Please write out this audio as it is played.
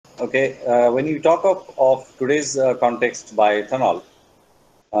Okay, when you talk of today's context bioethanol,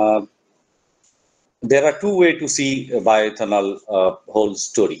 uh, there are two ways to see bioethanol whole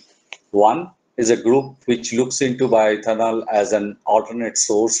story. One is a group which looks into bioethanol as an alternate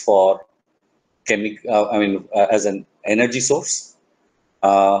source for as an energy source.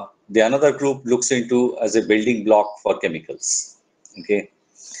 The another group looks into as a building block for chemicals. Okay,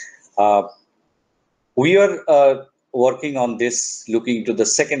 uh, we are working on this, looking into the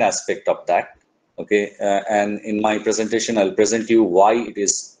second aspect of that. Okay, and in my presentation, I'll present you why it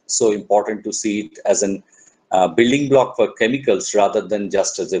is so important to see it as an building block for chemicals rather than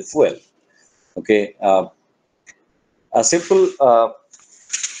just as a fuel. Okay, a simple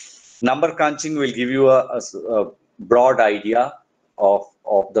number crunching will give you a broad idea of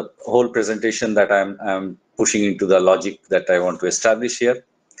the whole presentation that I'm pushing into the logic that I want to establish here.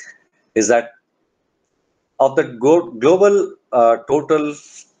 Is that of the global total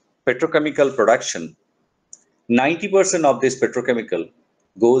petrochemical production, 90% of this petrochemical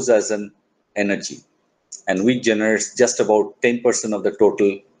goes as an energy, and which generates just about 10% of the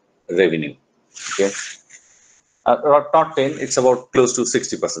total revenue. Okay, not 10, it's about close to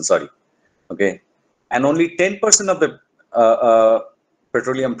 60%. Sorry. Okay, and only 10% of the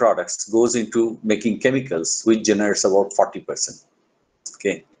petroleum products goes into making chemicals, which generates about 40%.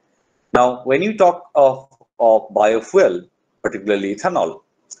 Okay. Now, when you talk of biofuel, particularly ethanol,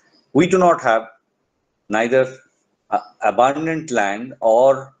 we do not have neither abundant land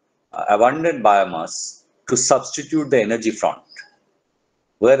or abundant biomass to substitute the energy front.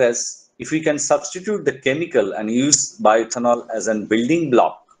 Whereas, if we can substitute the chemical and use bioethanol as a building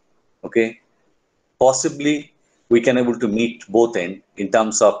block, okay, possibly we can able to meet both end in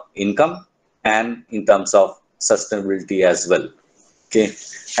terms of income and in terms of sustainability as well. Okay,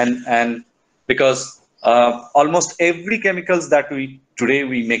 and because almost every chemicals that we today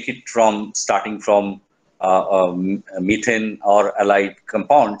we make it from starting from methane or allied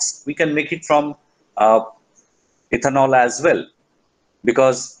compounds, we can make it from ethanol as well,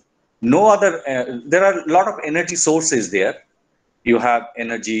 because no other there are a lot of energy sources there. You have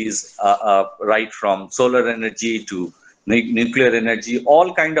energies right from solar energy to nuclear energy.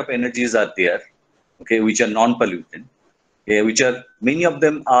 All kind of energies are there, okay, which are non-pollutant, which are many of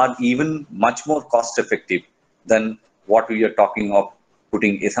them are even much more cost effective than what we are talking of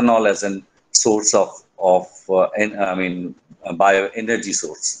putting ethanol as a source of bioenergy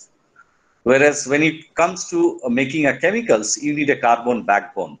source. Whereas when it comes to making a chemicals, you need a carbon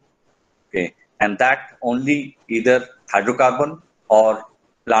backbone. Okay, and that only either hydrocarbon or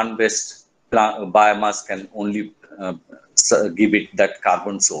plant-based biomass can only give it that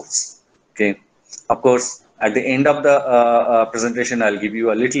carbon source. Okay, of course, at the end of the presentation, I'll give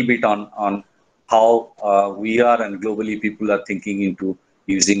you a little bit on how we are and globally people are thinking into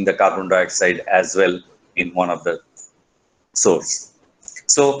using the carbon dioxide as well in one of the source.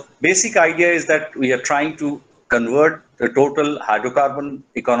 So basic idea is that we are trying to convert the total hydrocarbon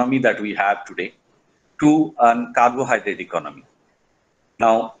economy that we have today to a carbohydrate economy.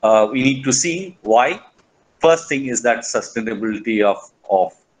 Now, we need to see why. First thing is that sustainability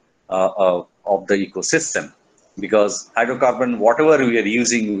of the ecosystem, because hydrocarbon, whatever we are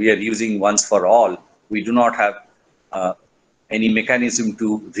using once for all. We do not have any mechanism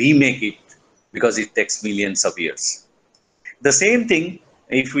to remake it because it takes millions of years. The same thing,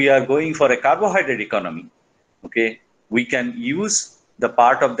 if we are going for a carbohydrate economy, okay, we can use the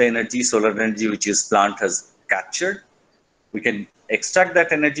part of the energy, solar energy, which is plant has captured. We can extract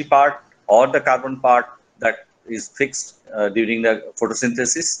that energy part or the carbon part that is fixed during the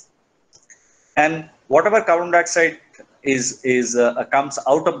photosynthesis. And whatever carbon dioxide comes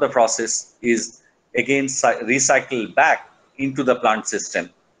out of the process is again recycled back into the plant system,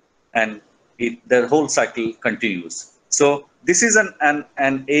 and the whole cycle continues. So this is an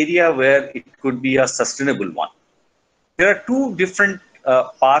area where it could be a sustainable one. There are two different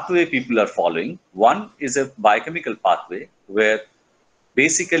pathway people are following. One is a biochemical pathway where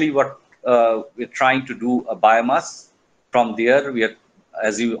basically what we're trying to do a biomass. From there, we are,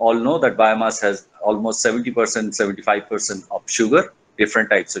 as you all know, that biomass has almost 70%, 75% of sugar, different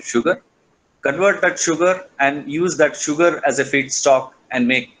types of sugar. Convert that sugar and use that sugar as a feedstock and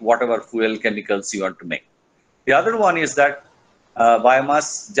make whatever fuel chemicals you want to make. The other one is that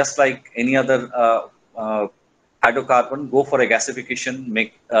biomass, just like any other hydrocarbon, go for a gasification,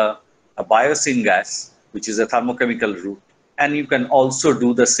 make a biosyn gas, which is a thermochemical route. And you can also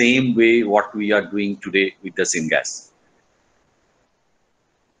do the same way what we are doing today with the syngas.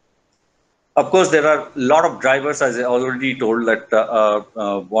 Of course, there are a lot of drivers, as I already told, that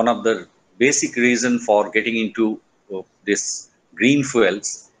one of the basic reason for getting into this green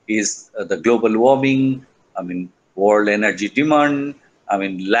fuels is the global warming, I mean, world energy demand, I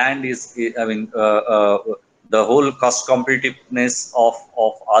mean, land is, I mean, the whole cost competitiveness of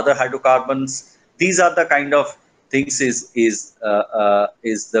other hydrocarbons. These are the kind of things is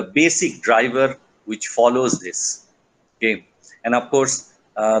the basic driver which follows this. Okay, and of course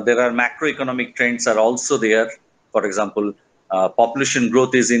there are macroeconomic trends are also there. For example, population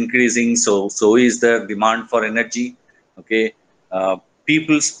growth is increasing, so is the demand for energy. Okay,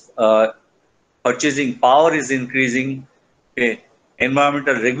 people's purchasing power is increasing. Okay,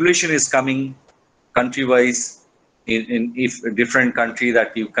 environmental regulation is coming country-wise. In if a different country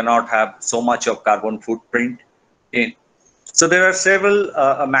that you cannot have so much of carbon footprint. Okay. So there are several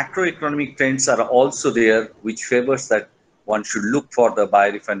macroeconomic trends are also there which favors that one should look for the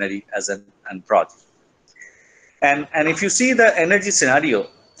biorefinery as an project. And if you see the energy scenario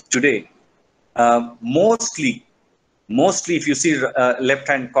today, mostly if you see left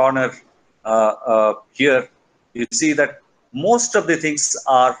hand corner here, you see that most of the things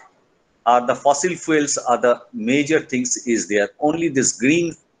are the fossil fuels are the major things is there. Only this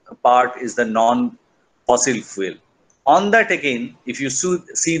green part is the non-fossil fuel. On that again, if you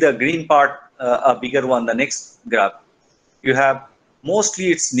see the green part, a bigger one, the next graph, you have mostly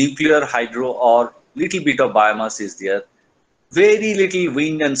it's nuclear, hydro, or little bit of biomass is there. Very little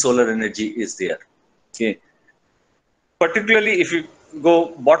wind and solar energy is there. Okay. Particularly if you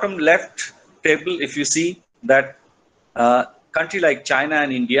go bottom left table, if you see that country like China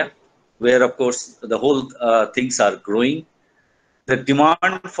and India, where of course the whole things are growing, the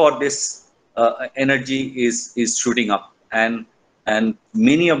demand for this energy is shooting up, and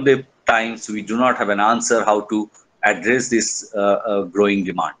many of the times we do not have an answer how to address this growing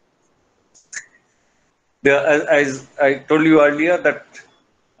demand. As I told you earlier that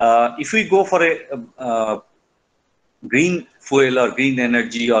if we go for a green fuel or green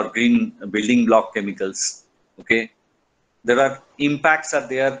energy or green building block chemicals, okay, there are impacts are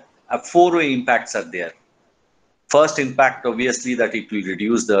there, four-way impacts are there. First impact, obviously, that it will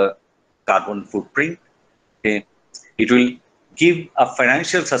reduce the carbon footprint. Okay. It will give a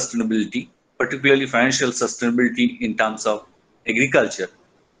financial sustainability, particularly financial sustainability in terms of agriculture,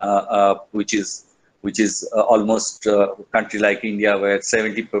 which is almost a country like India where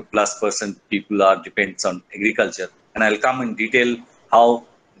 70+% people are depends on agriculture. And I'll come in detail how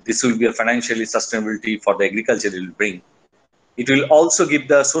this will be a financially sustainability for the agriculture it will bring. It will also give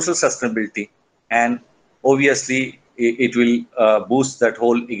the social sustainability, and obviously it will boost that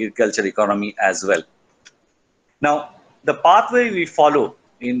whole agriculture economy as well. Now, the pathway we follow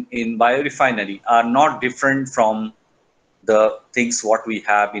in biorefinery are not different from the things what we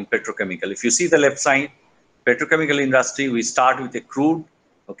have in petrochemical. If you see the left side, petrochemical industry, we start with a crude,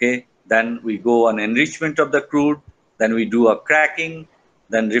 okay, then we go on enrichment of the crude, then we do a cracking,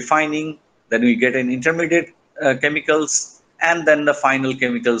 then refining, then we get an intermediate chemicals, and then the final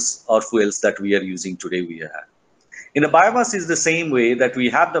chemicals or fuels that we are using today we have. In the biomass is the same way that we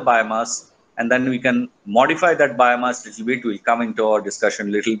have the biomass, and then we can modify that biomass a little bit. We'll come into our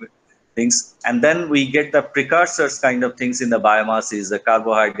discussion little bit things, and then we get the precursors kind of things in the biomass is the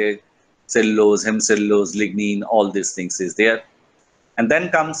carbohydrate, cellulose, hemicellulose, lignin, all these things is there. And then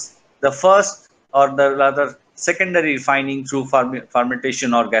comes the first or the rather secondary refining through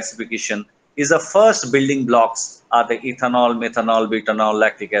fermentation or gasification is the first building blocks are the ethanol, methanol, butanol,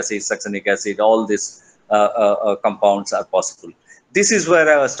 lactic acid, succinic acid, all these compounds are possible. This is where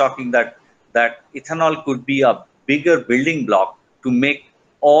I was talking that ethanol could be a bigger building block to make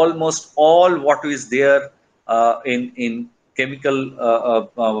almost all what is there in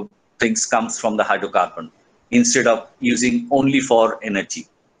chemical things comes from the hydrocarbon instead of using only for energy.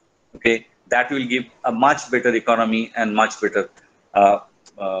 Okay, that will give a much better economy and much better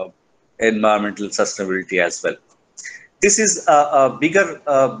environmental sustainability as well. This is a bigger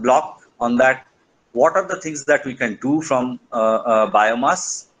block on that. What are the things that we can do from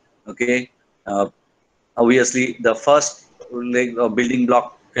biomass? Okay, obviously the first building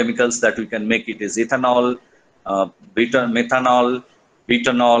block chemicals that we can make it is ethanol, methanol,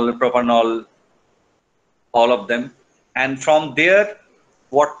 butanol, propanol, all of them. And from there,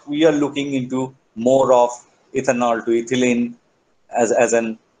 what we are looking into more of ethanol to ethylene as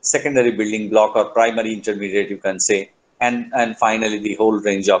an secondary building block or primary intermediate, you can say, and finally the whole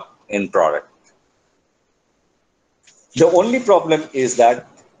range of end product. The only problem is that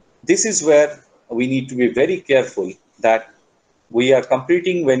this is where we need to be very careful that we are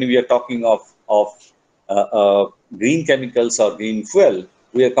competing when we are talking of green chemicals or green fuel.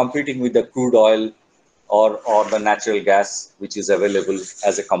 We are competing with the crude oil or the natural gas which is available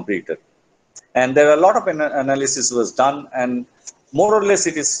as a competitor. And there are a lot of analysis was done, and more or less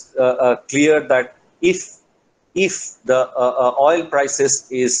it is clear that if the oil prices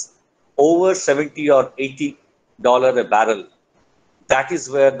is over 70 or 80 a barrel, that is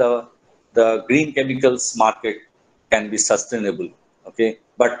where the green chemicals market can be sustainable. Okay,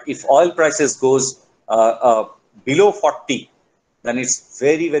 but if oil prices goes below 40, then it's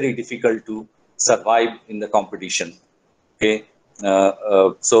very difficult to survive in the competition. Okay,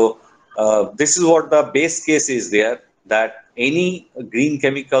 this is what the base case is there, that any green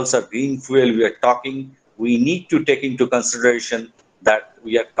chemicals or green fuel we are talking, we need to take into consideration that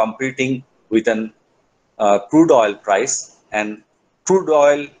we are competing with an crude oil price, and crude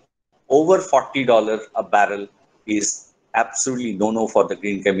oil over $40 a barrel is absolutely no for the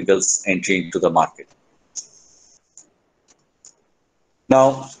green chemicals entry into the market.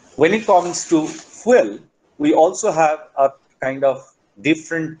 Now, when it comes to fuel, we also have a kind of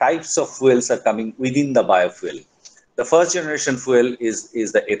different types of fuels are coming within the biofuel. The first generation fuel is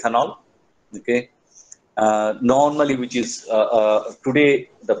the ethanol. Okay, normally, which is today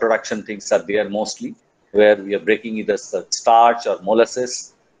the production things are there mostly, where we are breaking either starch or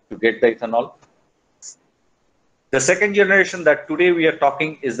molasses to get the ethanol. The second generation that today we are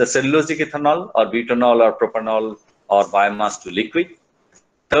talking is the cellulosic ethanol or butanol or propanol or biomass to liquid.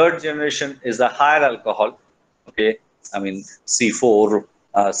 Third generation is the higher alcohol. Okay, I mean C4,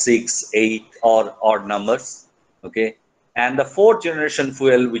 6, 8 or odd numbers. Okay, and the fourth generation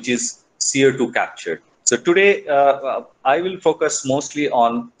fuel, which is CO2 captured. So today I will focus mostly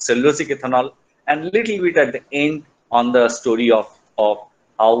on cellulosic ethanol and little bit at the end on the story of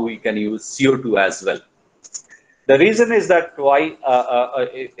how we can use CO2 as well. The reason is that why,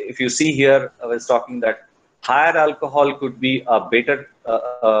 if you see here, I was talking that higher alcohol could be a better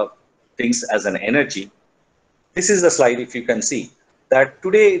things as an energy. This is the slide, if you can see, that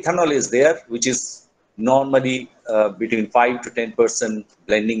today ethanol is there, which is normally between 5 to 10%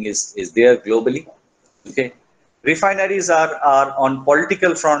 blending is there globally. Okay, refineries are on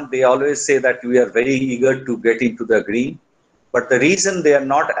political front. They always say that we are very eager to get into the green, but the reason they are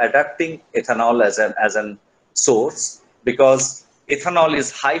not adapting ethanol as an source, because ethanol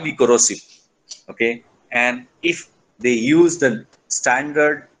is highly corrosive. Okay, and if they use the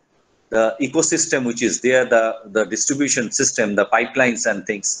standard the ecosystem which is there, the distribution system, the pipelines and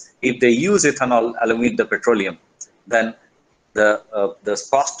things, if they use ethanol along with the petroleum, then the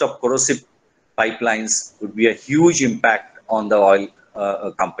cost of corrosive pipelines would be a huge impact on the oil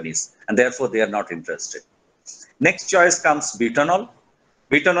companies, and therefore they are not interested. Next choice comes butanol.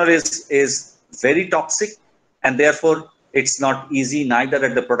 Butanol is very toxic, and therefore it's not easy neither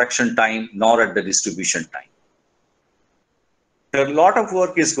at the production time nor at the distribution time. A lot of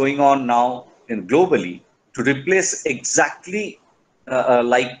work is going on now in globally to replace exactly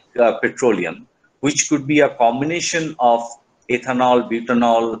like petroleum, which could be a combination of ethanol,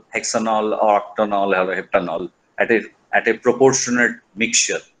 butanol, hexanol, or octanol, or heptanol at a proportionate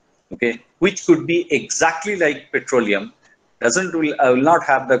mixture. Okay, which could be exactly like petroleum, will not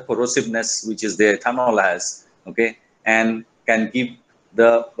have the corrosiveness which is the ethanol has. Okay, and can give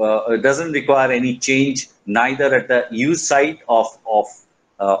the doesn't require any change neither at the use side of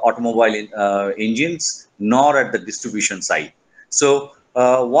automobile engines nor at the distribution side. So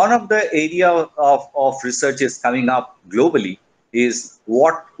one of the area of research is coming up globally is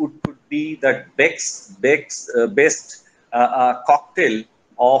what could be the best cocktail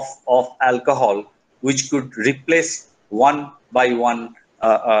of alcohol which could replace one by one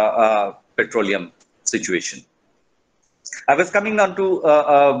petroleum situation. I was coming down to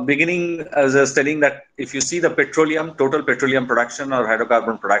beginning as I was telling that if you see the petroleum, total petroleum production or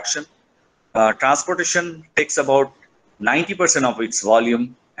hydrocarbon production, transportation takes about 90% of its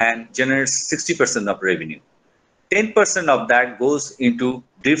volume and generates 60% of revenue. 10% of that goes into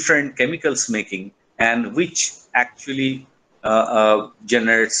different chemicals making, and which actually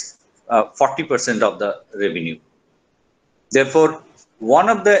generates 40% of the revenue. Therefore, one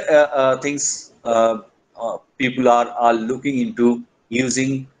of the things people are looking into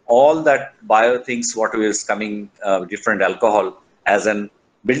using all that bio things, whatever is coming, different alcohol as an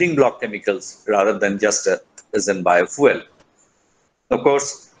building block chemicals rather than just as an biofuel. Of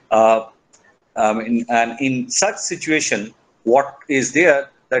course, in such situation, what is there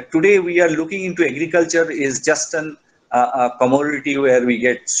that today we are looking into agriculture is just a commodity where we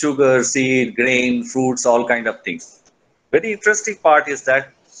get sugar, seed, grain, fruits, all kind of things. Very interesting part is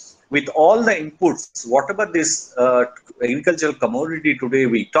that with all the inputs, whatever this agricultural commodity today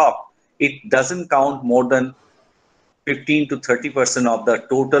we talk, it doesn't count more than 15 to 30% of the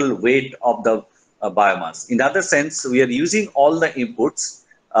total weight of the biomass. In other sense, we are using all the inputs.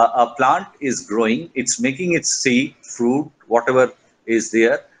 A plant is growing, it's making its seed, fruit, whatever is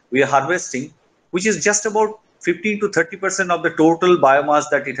there. We are harvesting, which is just about 15 to 30% of the total biomass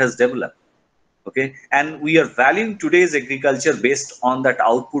that it has developed. Okay, and we are valuing today's agriculture based on that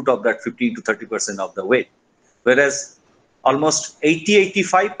output of that 15 to 30% of the weight, whereas almost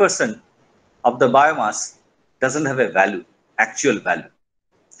 85% of the biomass doesn't have a value, actual value.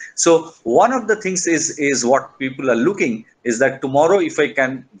 So one of the things is what people are looking is that tomorrow, if I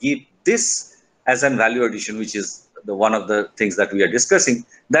can give this as an value addition, which is the one of the things that we are discussing,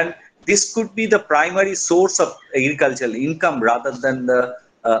 then this could be the primary source of agricultural income rather than the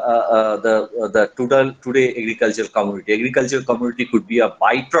today agricultural commodity. Agricultural commodity could be a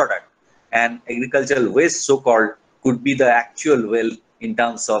byproduct, and agricultural waste, so-called, could be the actual wealth in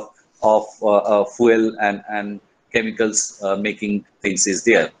terms of fuel and chemicals making things is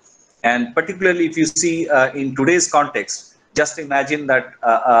there. And particularly if you see in today's context, just imagine that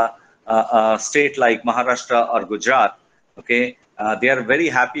a state like Maharashtra or Gujarat, okay, they are very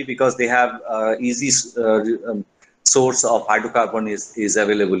happy because they have easy source of hydrocarbon is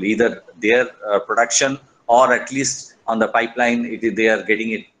available, either their production or at least on the pipeline, they are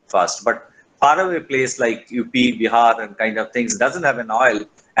getting it fast. But faraway place like UP, Bihar and kind of things doesn't have an oil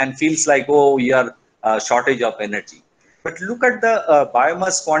and feels like, oh, we are shortage of energy. But look at the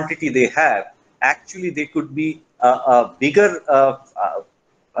biomass quantity they have. Actually, they could be a bigger,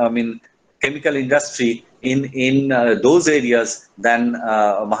 chemical industry in those areas than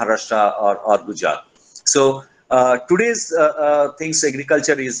Maharashtra or Gujarat. So today's things,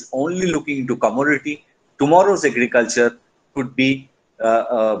 agriculture is only looking into commodity. Tomorrow's agriculture could be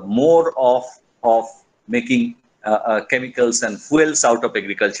more of making chemicals and fuels out of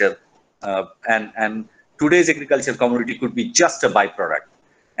agriculture, and today's agriculture commodity could be just a byproduct.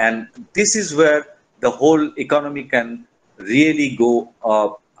 And this is where the whole economy can really go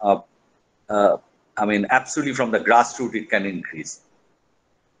absolutely from the grassroots, it can increase.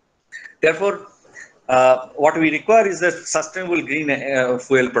 Therefore, what we require is a sustainable green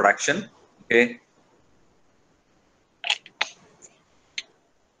fuel production. Okay.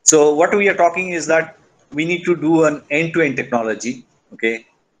 So what we are talking is that we need to do an end-to-end technology. Okay.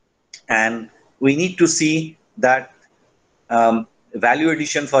 And we need to see that value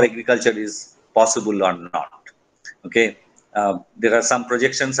addition for agriculture is possible or not. Okay, there are some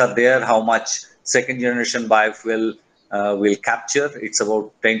projections are there how much second generation biofuel will capture. It's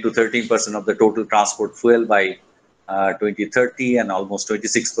about 10 to 13% of the total transport fuel by 2030 and almost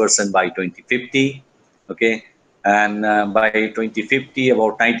 26% by 2050. Okay, and by 2050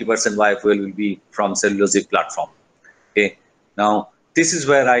 about 90% biofuel will be from cellulosic platform. Okay, now this is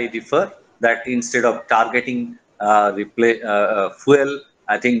where I differ, that instead of targeting fuel,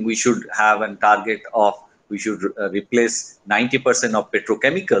 I think we should have a target of we should replace 90% of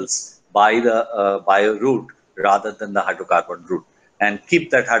petrochemicals by the bio route rather than the hydrocarbon route, and keep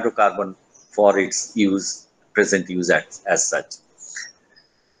that hydrocarbon for its use, present use as such.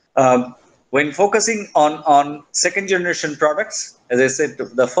 When focusing on second generation products, as I said,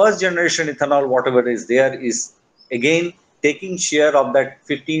 the first generation ethanol, whatever is there, is again taking share of that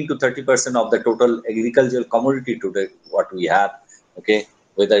 15 to 30% of the total agricultural commodity today, what we have, okay,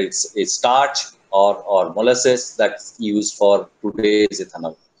 whether it's starch or molasses that's used for today's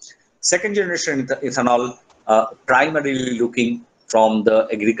ethanol. Second generation ethanol, primarily looking from the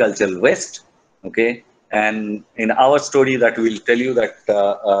agricultural waste, okay, and in our story that we'll tell you that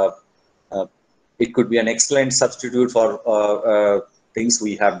it could be an excellent substitute for things.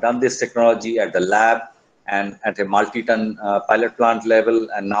 We have done this technology at the lab and at a multi-ton pilot plant level,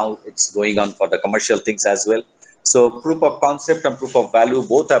 and now it's going on for the commercial things as well. So proof of concept and proof of value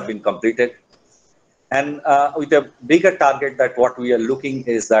both have been completed, and with a bigger target that what we are looking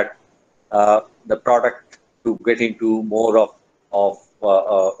is that the product to get into more of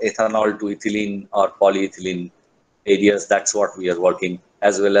ethanol to ethylene or polyethylene areas. That's what we are working,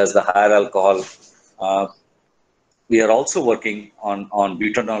 as well as the higher alcohol. We are also working on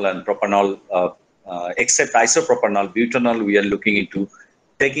butanol and propanol. Except isopropanol, butanol, we are looking into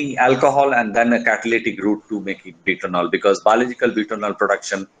taking alcohol and then a catalytic route to make it butanol, because biological butanol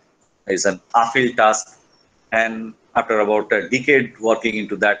production is an uphill task, and after about a decade working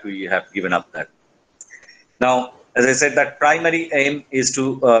into that, we have given up that. Now, as I said, that primary aim is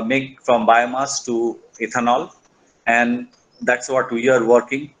to make from biomass to ethanol, and that's what we are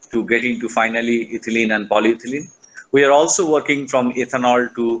working to get into finally ethylene and polyethylene. We are also working from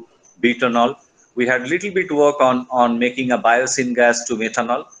ethanol to butanol. We had little bit work on making a biosyn gas to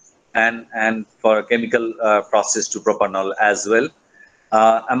methanol, and for a chemical process to propanol as well.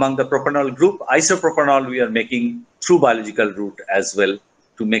 Among the propanol group, isopropanol we are making through biological route as well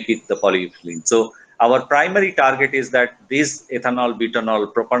to make it the polyethylene. So our primary target is that this ethanol,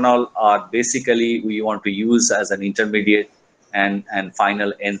 butanol, propanol are basically we want to use as an intermediate and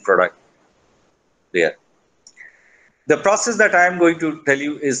final end product there. The process that I am going to tell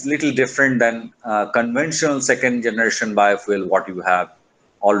you is little different than conventional second generation biofuel, what you have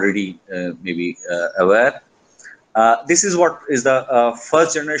already maybe aware. This is what is the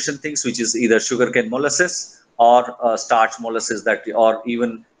first generation things, which is either sugarcane molasses or starch molasses, that, or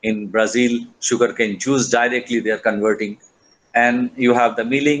even in Brazil, sugarcane juice directly they are converting. And you have the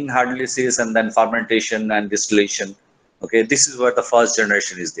milling, hydrolysis, and then fermentation and distillation. Okay, this is where the first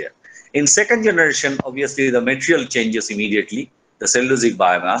generation is there. In second generation, obviously the material changes immediately, the cellulosic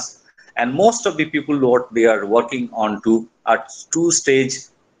biomass, and most of the people what they are working on to a two-stage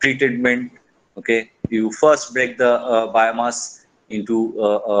pre-treatment. Okay, you first break the biomass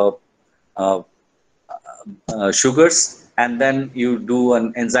into sugars, and then you do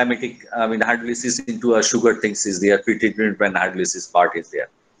an enzymatic, hydrolysis into a sugar things is there, pre-treatment when hydrolysis part is there.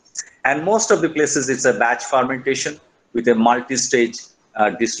 And most of the places it's a batch fermentation with a multi-stage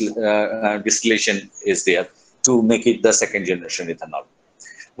distillation is there to make it the second generation ethanol.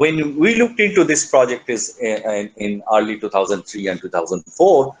 When we looked into this project is in early 2003 and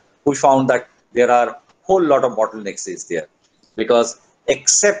 2004, we found that there are whole lot of bottlenecks is there, because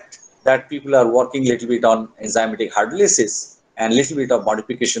except that people are working little bit on enzymatic hydrolysis and little bit of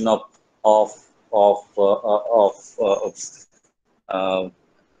modification of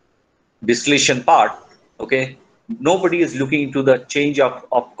distillation part, okay, nobody is looking into the change of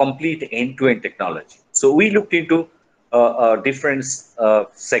complete end-to-end technology. So we looked into different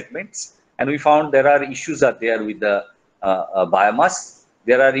segments, and we found there are issues are there with the biomass.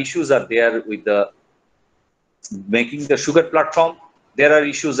 There are issues are there with the making the sugar platform. There are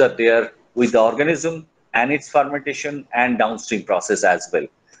issues are there with the organism and its fermentation and downstream process as well.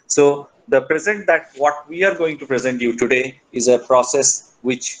 So the present that what we are going to present you today is a process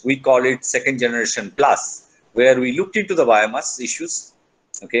which we call it second generation plus, where we looked into the biomass issues.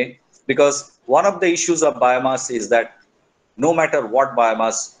 Okay, because one of the issues of biomass is that no matter what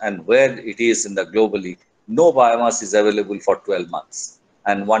biomass and where it is in the globally, no biomass is available for 12 months.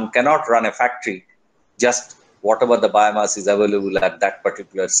 And one cannot run a factory just whatever the biomass is available at that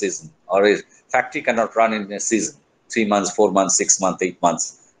particular season, or a factory cannot run in a season, 3 months, 4 months, 6 months, 8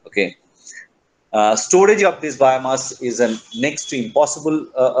 months. Okay. Storage of this biomass is a next to impossible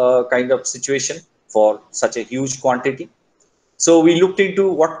kind of situation for such a huge quantity. So we looked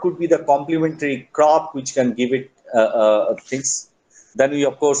into what could be the complementary crop which can give it things. Then we,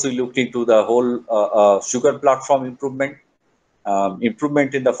 of course, we looked into the whole sugar platform improvement,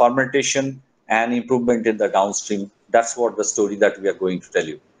 improvement in the fermentation, and improvement in the downstream. That's what the story that we are going to tell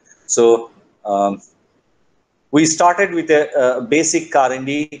you. So we started with a basic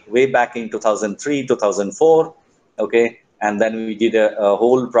R&D way back in 2003, 2004. Okay, and then we did a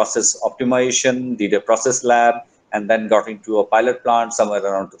whole process optimization, did a process lab, and then got into a pilot plant somewhere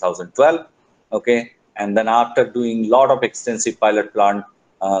around 2012. Okay, and then after doing a lot of extensive pilot plant,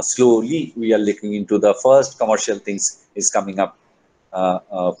 slowly we are looking into the first commercial things is coming up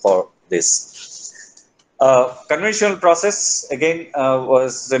for this. Conventional process again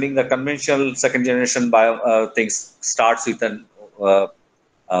was running the conventional second generation bio things starts with an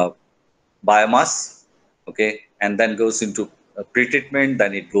biomass, okay, and then goes into pre-treatment,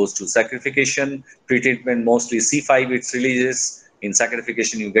 then it goes to saccharification. Pre-treatment mostly C5 it releases. In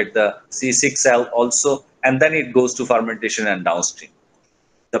saccharification you get the C6 also, and then it goes to fermentation and downstream.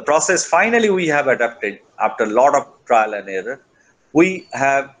 The process finally we have adapted after a lot of trial and error. We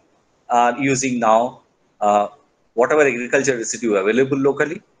have using now whatever agriculture residue available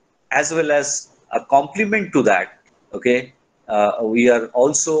locally, as well as a complement to that. Okay, we are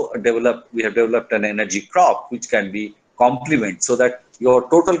also we have developed an energy crop which can be complement, so that your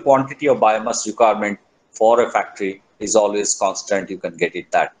total quantity of biomass requirement for a factory is always constant. You can get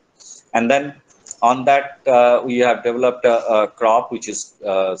it that, and then on that we have developed a crop which is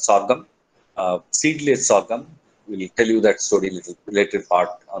sorghum, seedless sorghum. We'll tell you that story little later part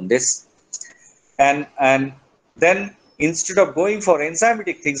on this. And then instead of going for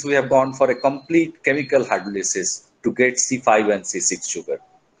enzymatic things, we have gone for a complete chemical hydrolysis to get C5 and C6 sugar.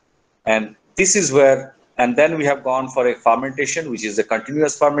 And this is where, and then we have gone for a fermentation, which is a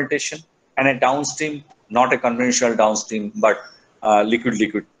continuous fermentation, and a downstream, not a conventional downstream, but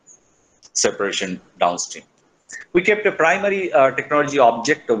liquid-liquid separation downstream. We kept a primary technology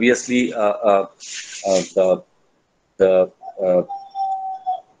object, obviously the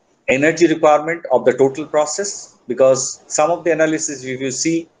energy requirement of the total process, because some of the analysis, if you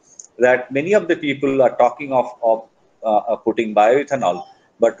see that many of the people are talking of putting bioethanol,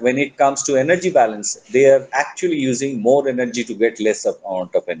 but when it comes to energy balance, they are actually using more energy to get less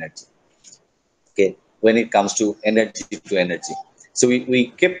amount of energy. Okay, when it comes to energy. So we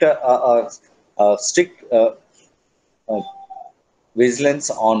kept a strict uh, vigilance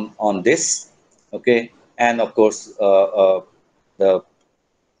on this. Okay, and of course the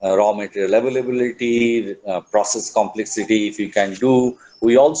raw material availability, process complexity, if you can do.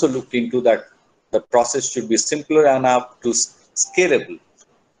 We also looked into that the process should be simpler enough to scalable,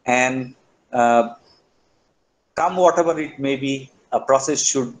 and come whatever it may be, a process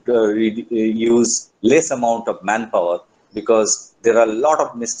should use less amount of manpower, because there are a lot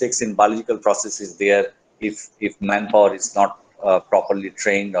of mistakes in biological processes there if manpower is not properly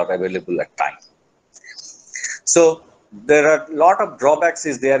trained or available at time. So there are a lot of drawbacks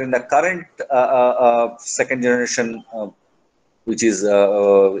is there in the current second generation, which is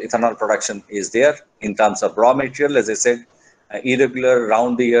ethanol production is there in terms of raw material. As I said, irregular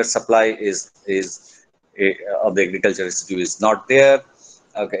round the year supply is of the agriculture residue is not there.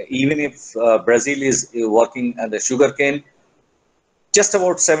 Okay, even if Brazil is working on the sugarcane, just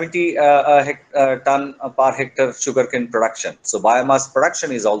about 70 ton per hectare sugarcane production. So biomass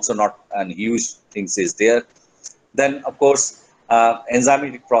production is also not a huge things is there. Then, of course,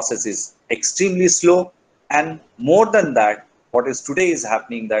 enzymatic process is extremely slow. And more than that, what is today is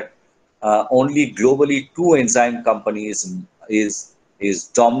happening that only globally two enzyme companies is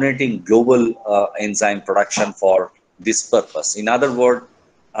dominating global enzyme production for this purpose. In other words,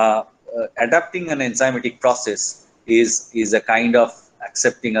 adapting an enzymatic process is a kind of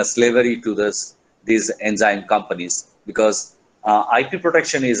accepting a slavery to these enzyme companies, because IP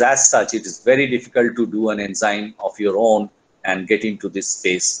protection is as such, it is very difficult to do an enzyme of your own and get into this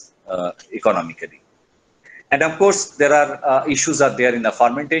space economically. And of course, there are issues are there in the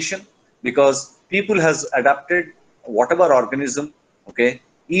fermentation, because people has adapted whatever organism, okay,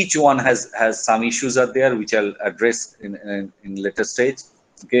 each one has some issues are there, which I'll address in later stage.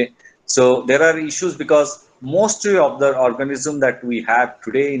 Okay, so there are issues because mostly of the organism that we have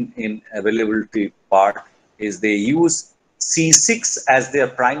today in availability part is they use C6 as their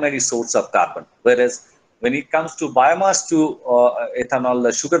primary source of carbon, whereas when it comes to biomass to ethanol,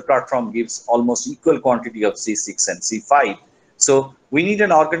 the sugar platform gives almost equal quantity of C6 and C5. So we need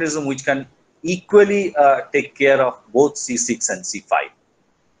an organism which can equally take care of both C6 and C5.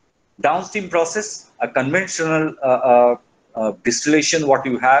 Downstream process, a conventional distillation, what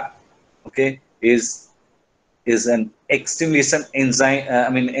you have, okay, is an extremely, it's an enzyme,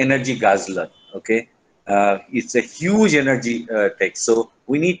 energy guzzler, okay. It's a huge energy take. So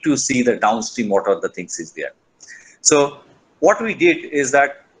we need to see the downstream, what are the things is there. So what we did is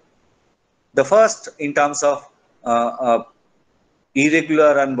that the first, in terms of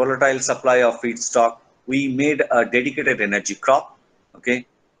irregular and volatile supply of feedstock, we made a dedicated energy crop, okay,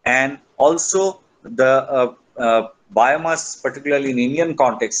 and also the biomass, particularly in Indian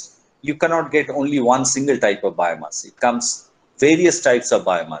context, you cannot get only one single type of biomass. It comes various types of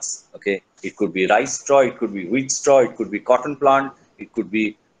biomass. Okay, it could be rice straw, it could be wheat straw, it could be cotton plant, it could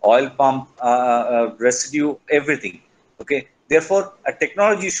be oil palm residue, everything. Okay, therefore, a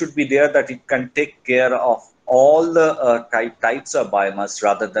technology should be there that it can take care of all the types of biomass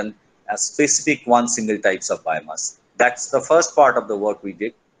rather than a specific one single types of biomass. That's the first part of the work we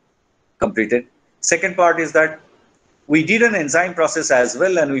did, completed. Second part is that we did an enzyme process as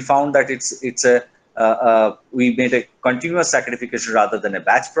well, and we found that we made a continuous saccharification rather than a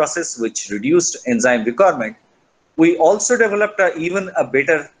batch process, which reduced enzyme requirement. We also developed even a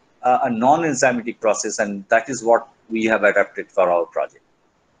better a non-enzymatic process, and that is what we have adapted for our project.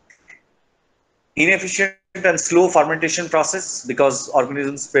 Inefficient and slow fermentation process, because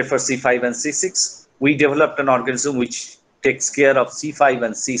organisms prefer C5 and C6. We developed an organism which takes care of C5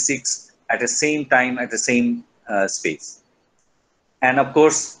 and C6 at the same time, at the same space. And of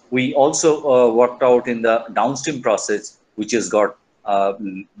course, we also worked out in the downstream process, which has got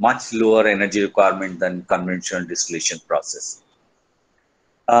much lower energy requirement than conventional distillation process.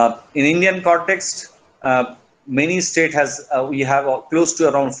 In Indian context, many state has, we have close to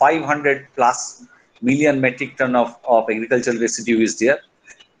around 500 plus million metric ton of agricultural residue is there.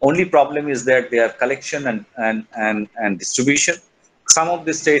 Only problem is that their collection and distribution. Some of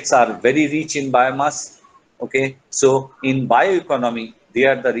the states are very rich in biomass. Okay, so in bioeconomy, they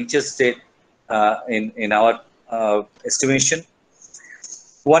are the richest state in our estimation.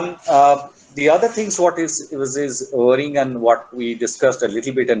 One, the other things what is worrying, and what we discussed a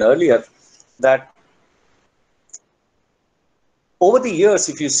little bit and earlier, that over the years,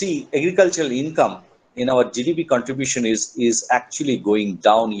 if you see, agricultural income in our GDP contribution is actually going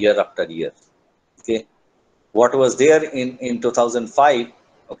down year after year. Okay, what was there in 2005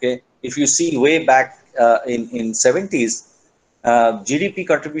 Okay, if you see way back in 70s, GDP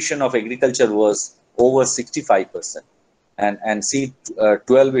contribution of agriculture was over 65%, and see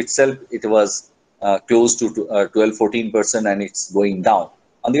 12 itself, it was close to 12-14%, and it's going down.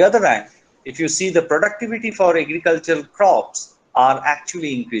 On the other hand, if you see the productivity for agricultural crops are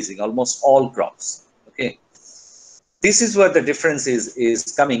actually increasing, almost all crops. Okay, this is where the difference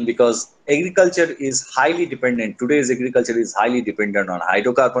is coming, because agriculture is highly dependent. Today's agriculture is highly dependent on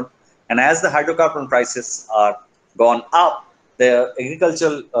hydrocarbon, and as the hydrocarbon prices are gone up, the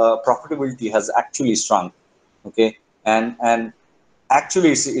agricultural profitability has actually shrunk. Okay, and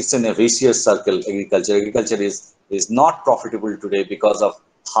actually it's in a vicious circle. Agriculture is not profitable today because of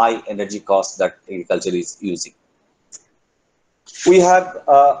high energy costs that agriculture is using. We have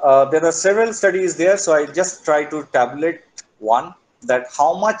there are several studies there, so I just try to tabulate one, that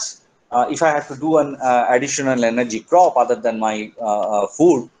how much if I have to do an additional energy crop other than my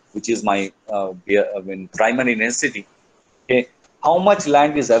food, which is my primary necessity. Okay, how much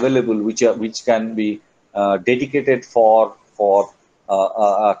land is available which can be dedicated for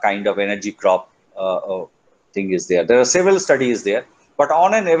a kind of energy crop thing is there. There are several studies there, but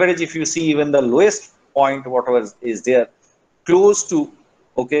on an average, if you see even the lowest point, whatever is there, close to,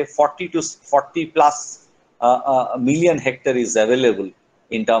 okay, 40 to 40 plus million hectare is available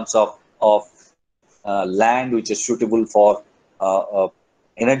in terms of land which is suitable for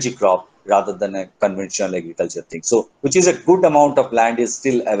energy crop rather than a conventional agriculture thing. So, which is a good amount of land is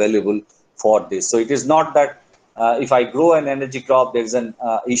still available for this. So, it is not that if I grow an energy crop, there is an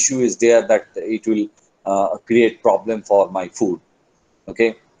issue is there that it will create problem for my food.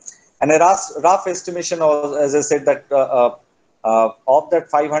 Okay, and a rough estimation, as I said, that of that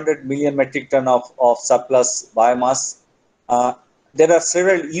 500 million metric ton of surplus biomass, there are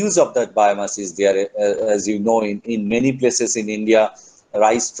several use of that biomass is there. As you know, in many places in India,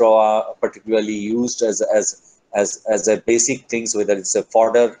 rice straw particularly used as a basic things, whether it's a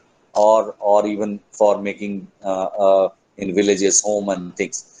fodder or even for making in villages home and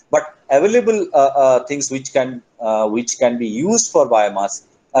things. But available things which can be used for biomass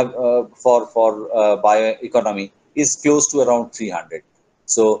for bioeconomy is close to around 300.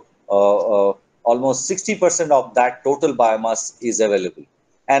 So almost 60% of that total biomass is available.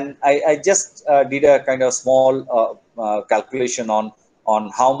 And I just did a kind of small calculation on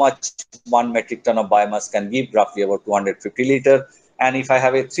how much 1 metric ton of biomass can give, roughly about 250 liter. And if I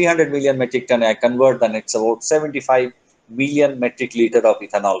have a 300 million metric ton, I convert, then it's about 75 million metric liter of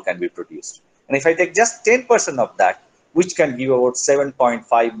ethanol can be produced. And if I take just 10% of that, which can give about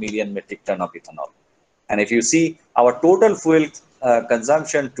 7.5 million metric ton of ethanol. And if you see our total fuel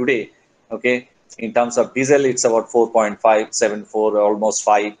consumption today, okay, in terms of diesel, it's about 4.574, almost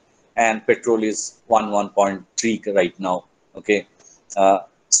 5, and petrol is 1.3 right now. Okay,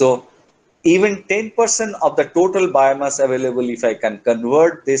 so even 10% of the total biomass available, if I can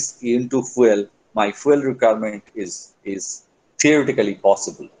convert this into fuel, my fuel requirement is theoretically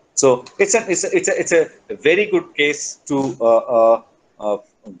possible. So it's a very good case to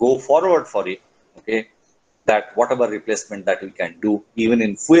go forward for it. Okay, that whatever replacement that we can do, even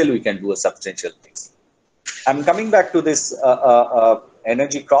in fuel, we can do a substantial things. I'm coming back to this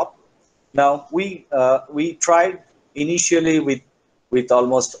energy crop. Now we tried initially with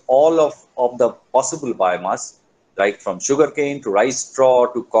almost all of the possible biomass, right from sugarcane to rice straw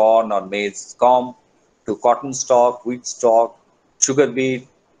to corn or maize cob to cotton stalk, wheat stalk, sugar beet,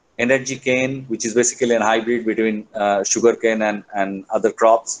 energy cane, which is basically a hybrid between sugarcane and other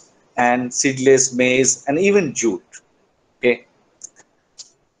crops, and seedless maize, and even jute. Okay,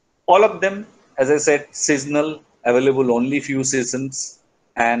 all of them, as I said, seasonal, available only few seasons,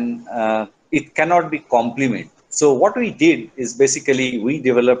 and it cannot be complement. So what we did is basically we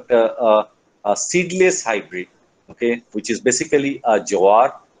developed a seedless hybrid, okay, which is basically a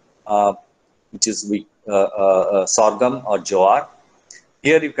jowar, which is sorghum or jowar.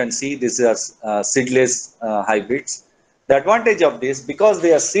 Here you can see these are seedless hybrids. The advantage of this, because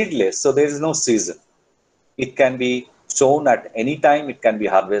they are seedless, so there is no season. It can be sown at any time, it can be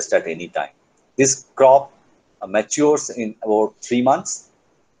harvested at any time. This crop matures in about 3 months,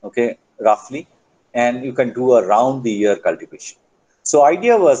 okay, roughly, and you can do a round the year cultivation. So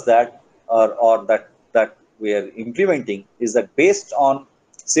idea was that, or that we are implementing, is that based on,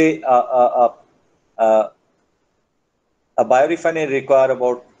 say, a biorefinery require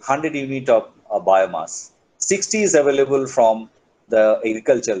about 100 unit of biomass. 60 is available from the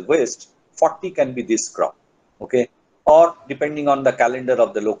agricultural waste. 40 can be this crop. Okay, or depending on the calendar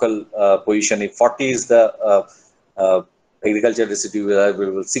of the local position, if 40 is the agricultural residue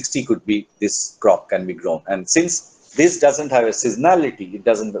available, 60 could be this crop can be grown. And since this doesn't have a seasonality. It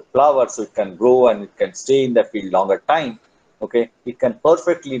doesn't flower, so it can grow and it can stay in the field longer time. Okay, it can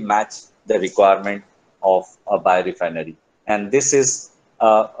perfectly match the requirement of a biorefinery, and this is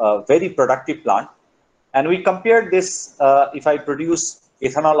a very productive plant. And we compared this, if I produce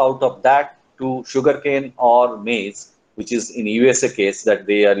ethanol out of that to sugarcane or maize, which is in USA case that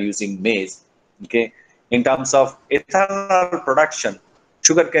they are using maize. Okay, in terms of ethanol production,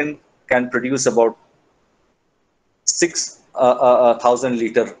 sugarcane can produce about 6,000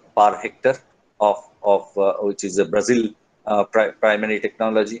 liter per hectare of which is a Brazil primary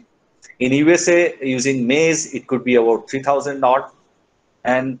technology. In USA, using maize, it could be about 3,000 odd.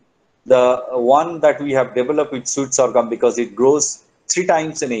 And the one that we have developed with sweet sorghum, because it grows 3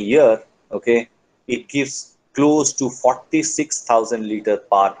 times in a year, okay, it gives close to 46,000 liter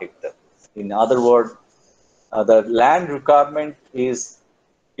per hectare. In other words, the land requirement is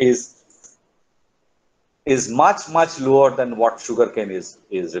is much lower than what sugarcane is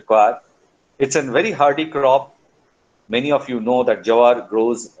required. It's a very hardy crop. Many of you know that jawar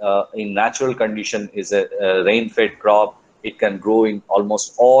grows in natural condition, is a rain-fed crop. It can grow in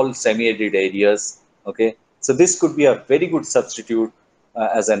almost all semi-arid areas. Okay, so this could be a very good substitute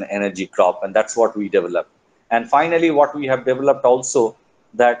as an energy crop, and that's what we developed. And finally, what we have developed also,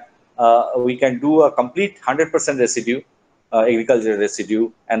 that we can do a complete 100% residue, agricultural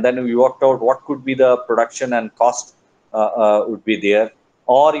residue, and then we worked out what could be the production and cost would be there.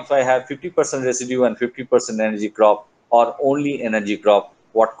 Or if I have 50% residue and 50% energy crop, or only energy crop,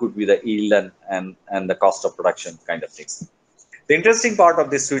 what could be the yield and the cost of production kind of things. The interesting part of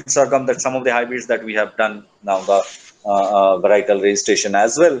this sweet sorghum, that some of the hybrids that we have done now, the varietal registration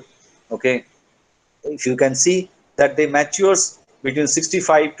as well, okay, if you can see that they matures between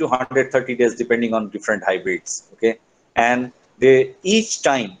 65 to 130 days depending on different hybrids. Okay, and they each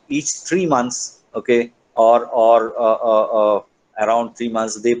 3 months, okay, or around 3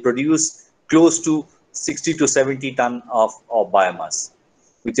 months, they produce close to 60 to 70 ton of biomass,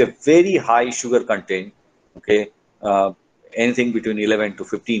 with a very high sugar content. Okay, anything between 11 to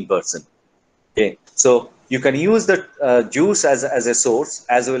 15%. Okay, so you can use the juice as a source,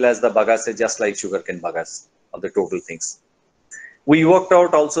 as well as the bagasse, just like sugarcane bagasse of the total things. We worked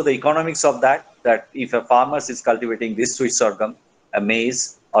out also the economics of that if a farmer is cultivating this sweet sorghum, a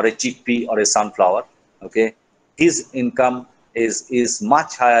maize or a chickpea or a sunflower, okay, his income is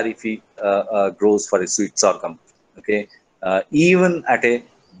much higher if he grows for a sweet sorghum. Okay, even at a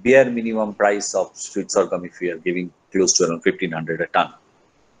bare minimum price of sweet sorghum, if we are giving close to around 1,500 a ton.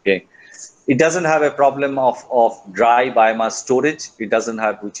 Okay, it doesn't have a problem of dry biomass storage. It doesn't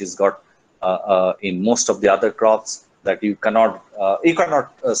have, which is got in most of the other crops, that you cannot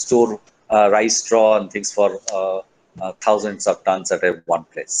store rice straw and things for thousands of tons at one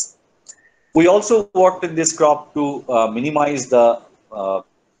place. We also worked in this crop to minimize the,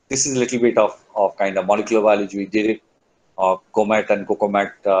 this is a little bit of kind of molecular biology. We did it, comat and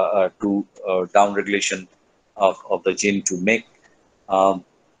cocomat to down regulation of the gene to make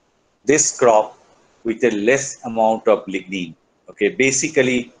this crop with a less amount of lignin. Okay,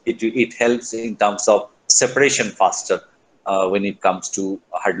 basically it helps in terms of separation faster when it comes to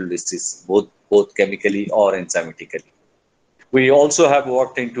hydrolysis, both chemically or enzymatically. We also have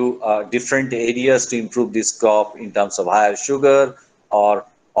worked into different areas to improve this crop in terms of higher sugar or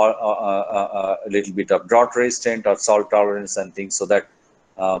a little bit of drought resistant or salt tolerance and things, so that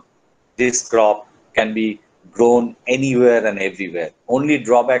this crop can be grown anywhere and everywhere. Only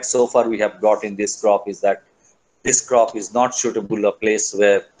drawback so far we have got in this crop is that this crop is not suitable a place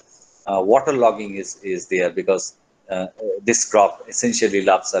where waterlogging is there, because this crop essentially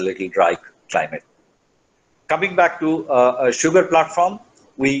loves a little dry climate. Coming back to a sugar platform,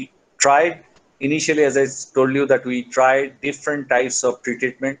 we tried initially, as I told you, that we tried different types of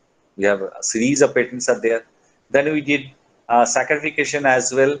pretreatment. We have a series of patents are there. Then we did saccharification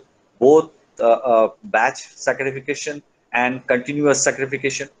as well, both batch saccharification and continuous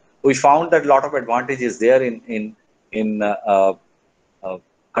saccharification. We found that a lot of advantages there in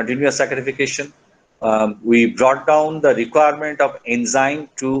continuous saccharification. We brought down the requirement of enzyme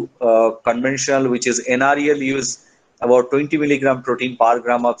to conventional, which is NREL, use about 20 milligram protein per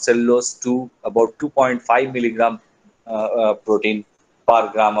gram of cellulose to about 2.5 milligram protein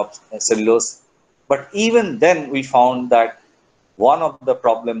per gram of cellulose. But even then, we found that one of the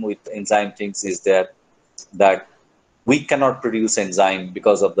problem with enzyme things is that we cannot produce enzyme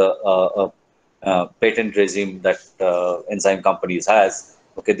because of the patent regime that enzyme companies has.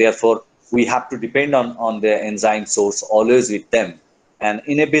 Okay, therefore we have to depend on the enzyme source always with them. And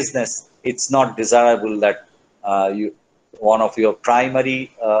in a business, it's not desirable that one of your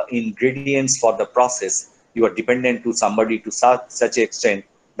primary ingredients for the process you are dependent to somebody to such an extent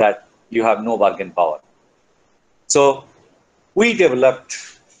that you have no bargain power. So we developed,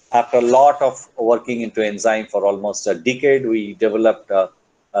 after a lot of working into enzyme for almost a decade, we developed a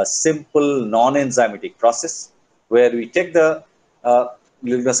simple non-enzymatic process where we take the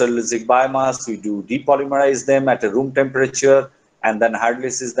lignocellulosic biomass, we do depolymerize them at a room temperature, and then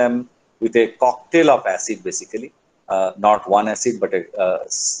hydrolysis them with a cocktail of acid, basically. Not one acid, but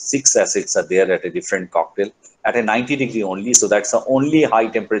 6 acids are there at a different cocktail at a 90-degree only. So that's the only high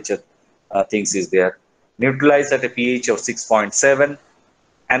temperature things is there. Neutralized at a pH of 6.7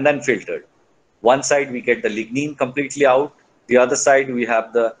 and then filtered. One side we get the lignin completely out. The other side we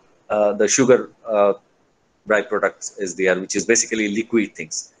have the sugar byproducts is there, which is basically liquid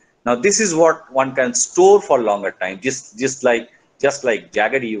things. Now this is what one can store for longer time, just like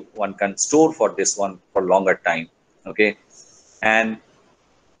jaggery, one can store for this one for longer time. Okay, and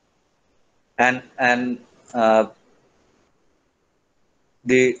uh,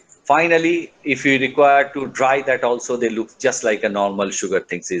 they finally, if you require to dry that also, they look just like a normal sugar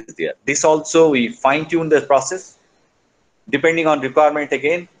things is there. This also we fine tune the process depending on requirement.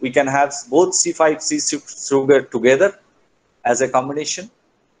 Again, we can have both C5 C6 sugar together as a combination.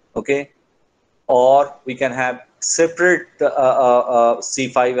 Okay, or we can have separate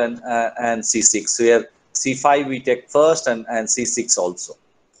C5 and C6, where C5 we take first and C6 also.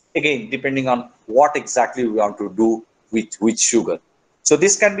 Again, depending on what exactly we want to do with which sugar. So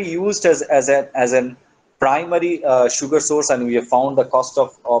this can be used as an primary sugar source, and we have found the cost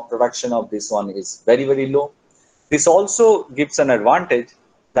of production of this one is very, very low. This also gives an advantage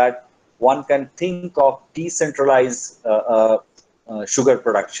that one can think of decentralized sugar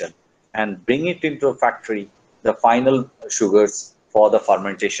production and bring it into a factory, the final sugars for the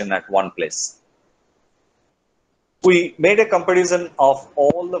fermentation at one place. We made a comparison of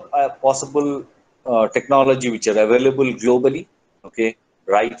all the possible technology which are available globally, okay,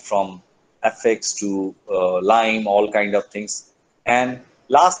 right from FX to Lime, all kind of things. And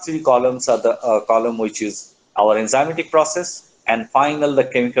last three columns are the column which is our enzymatic process, and final the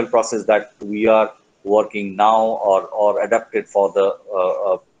chemical process that we are working now or adapted for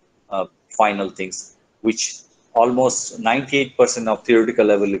the final things, which almost 98% of theoretical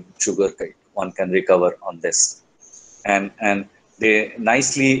level sugar one can recover on this. And they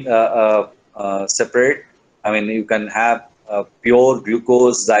nicely separate. I mean, you can have pure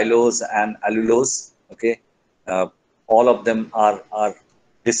glucose, xylose, and allulose. Okay, uh, all of them are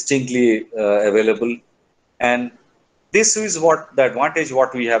distinctly available, and this is what the advantage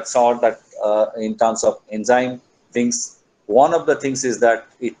what we have saw that in terms of enzyme things. One of the things is that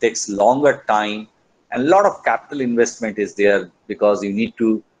it takes longer time, and a lot of capital investment is there because you need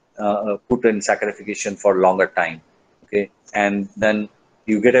to put in saccharification for longer time. Okay, and then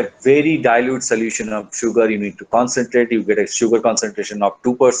you get a very dilute solution of sugar. You need to concentrate. You get a sugar concentration of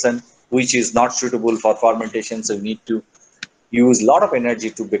 2%, which is not suitable for fermentation. So you need to use a lot of energy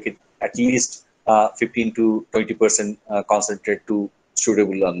to make it at least 15 to 20% concentrate to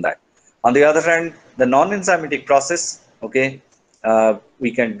suitable on that. On the other hand, the non-enzymatic process, okay,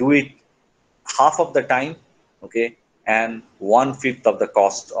 we can do it half of the time, okay, and 1/5 of the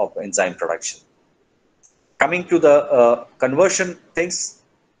cost of enzyme production. Coming to the conversion things,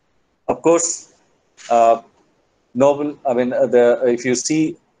 of course, uh, novel. I mean, if you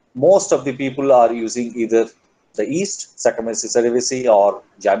see, most of the people are using either the yeast, Saccharomyces cerevisiae, or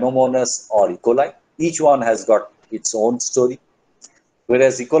Gymnomonas, or E. coli. Each one has got its own story.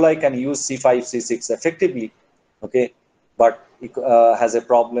 Whereas E. coli can use C5, C6 effectively, okay, but it has a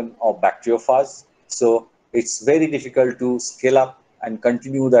problem of bacteriophage. So it's very difficult to scale up and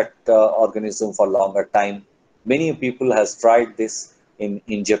continue that organism for longer time. Many people has tried this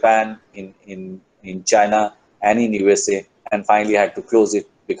in Japan, in China, and in USA, and finally had to close it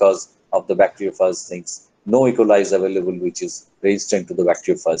because of the bacteriophage things. No E. coli is available, which is resistant to the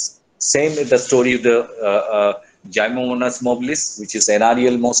bacteriophage. Same with the story of the Gymnomonas mobilis, which is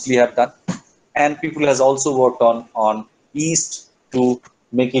NREL mostly have done, and people has also worked on yeast to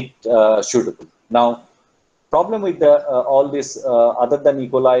make it suitable. Now, problem with the all this other than E.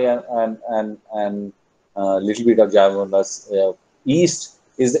 coli and little bit of Gymnomonas, yeast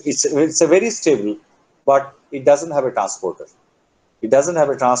is it's a very stable, but it doesn't have a transporter. It doesn't have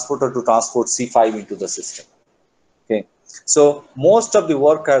a transporter to transport C5 into the system. Okay, so most of the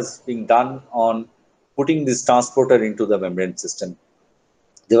work has been done on putting this transporter into the membrane system.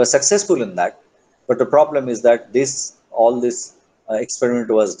 They were successful in that, but the problem is that all this experiment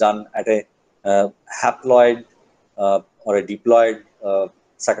was done at a haploid or a diploid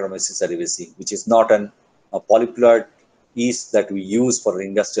Saccharomyces cerevisiae, which is not a polyploid yeast that we use for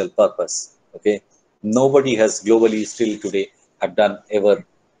industrial purpose. Okay, Nobody has globally still today have done ever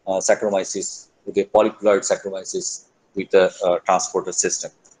Saccharomyces, okay, polychloride Saccharomyces with a transporter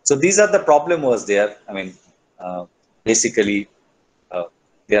system. So these are the problem was there. I mean, basically, uh,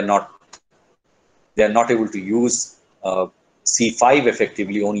 they are not able to use C5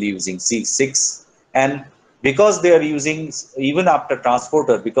 effectively, only using C6. And because they are using, even after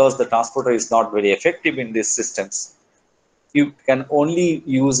transporter, because the transporter is not very effective in these systems, you can only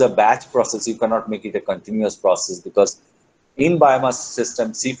use a batch process. You cannot make it a continuous process, because in biomass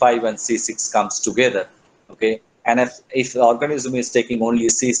system, C5 and C6 comes together. Okay. And if the organism is taking only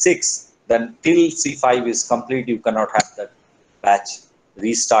C6, then till C5 is complete, you cannot have that batch,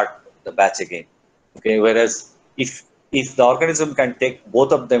 restart the batch again. Okay. Whereas if the organism can take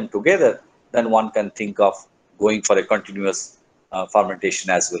both of them together, then one can think of going for a continuous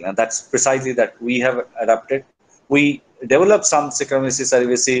fermentation as well. And that's precisely that we have adapted. We developed some Saccharomyces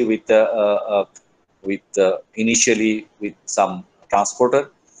cerevisiae with initially with some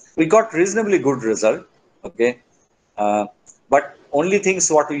transporter. We got reasonably good result. Okay, but only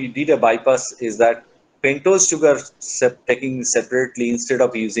things what we did a bypass is that pentose sugar taking separately, instead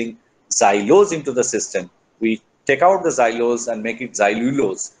of using xylose into the system, we take out the xylose and make it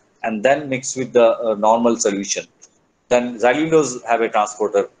xylulose and then mix with the normal solution. Then xylulose have a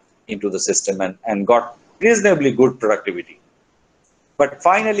transporter into the system and got reasonably good productivity. But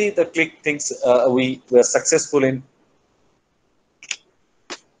finally, the click things we were successful in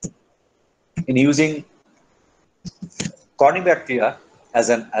using Cornybacteria as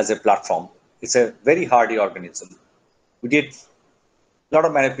a platform. It's a very hardy organism. We did a lot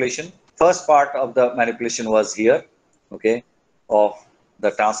of manipulation. First part of the manipulation was here, okay, of the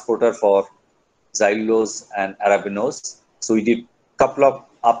transporter for xylulose and arabinose. So we did couple of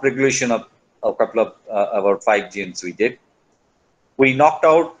upregulation of a couple of about 5 genes we did. We knocked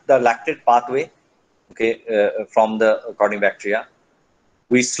out the lactate pathway, okay, from the Cornybacteria.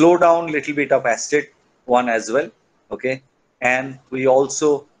 We slow down a little bit of acetate one as well, okay, and we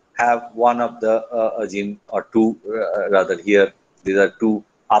also have one of the gene or two rather here. These are two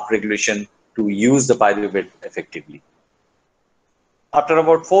upregulation to use the pyruvate effectively. After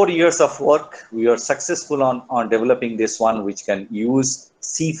about 4 years of work, we are successful on developing this one, which can use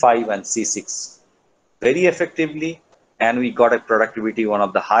C5 and C6 very effectively, and we got a productivity one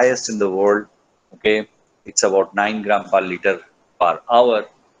of the highest in the world. Okay, it's about 9 gram per liter per hour.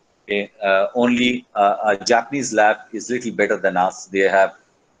 Okay, only a Japanese lab is little better than us. They have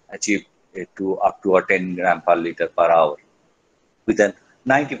achieved it to up to a 10 gram per liter per hour with a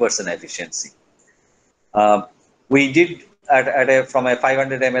 90% efficiency. We did from a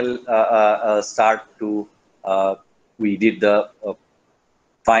 500 ml start to we did the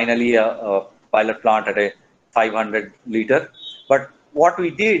finally a pilot plant at a 500 liter. But what we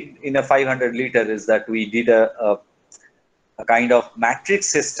did in a 500 liter is that we did a kind of matrix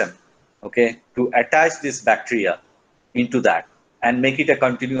system, okay, to attach this bacteria into that and make it a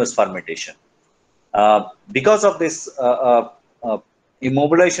continuous fermentation. Because of this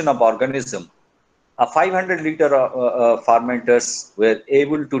immobilization of organism, a 500 liter fermenters were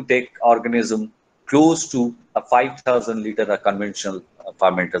able to take organism close to a 5,000 liter conventional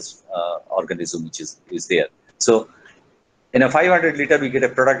fermenters organism, which is there. So in a 500 liter, we get a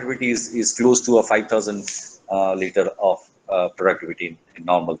productivity is close to a 5,000 liter of productivity in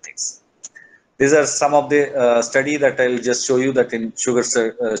normal things. These are some of the study that I'll just show you, that in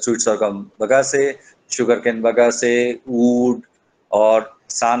sweet sorghum bagasse, sugarcane bagasse, wood, or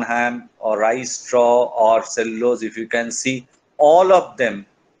sunham, or rice straw, or cellulose. If you can see all of them,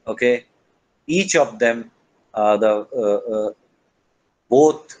 okay, each of them,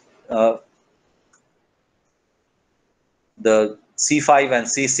 both the C5 and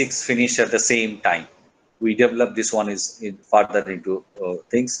C6 finish at the same time. We developed this one is further into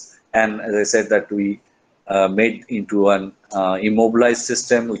things, and as I said that we made into an immobilized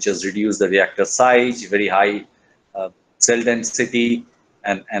system, which has reduced the reactor size, very high cell density,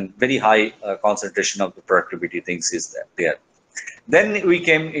 and very high concentration of the productivity things is there. Then we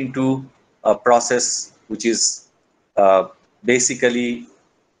came into a process which is basically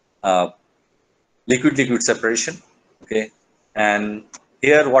liquid-liquid separation. Okay, and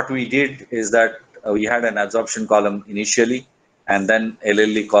here what we did is that we had an absorption column initially, and then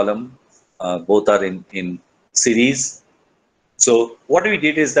LLE column. Both are in series. So what we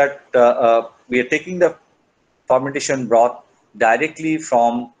did is that we are taking the fermentation broth directly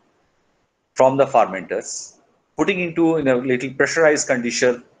from the fermenters, putting into in a little pressurized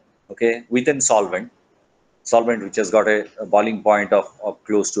condition, okay, within solvent which has got a boiling point of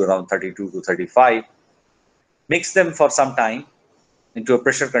close to around 32 to 35. Mix them for some time into a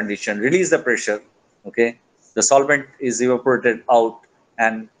pressure condition, release the pressure, Okay, the solvent is evaporated out,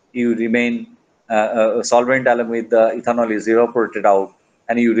 and you remain solvent along with the ethanol is evaporated out,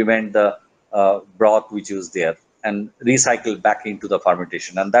 and you remain the broth which is there and recycled back into the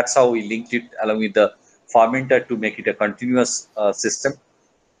fermentation. And that's how we linked it along with the fermenter to make it a continuous system.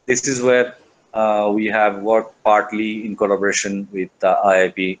 This is where we have worked partly in collaboration with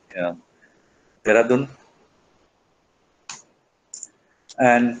IIP Dehradun,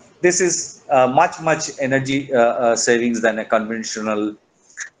 and this is much energy savings than a conventional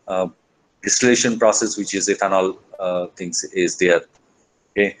uh, distillation process, which is ethanol things is there.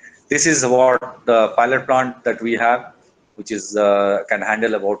 Okay, this is what the pilot plant that we have, which is can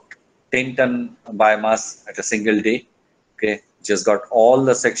handle about 10 ton biomass at a single day. Okay, just got all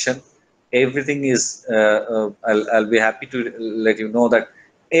the section. Everything is. I'll be happy to let you know that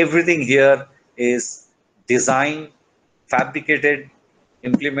everything here is designed, fabricated,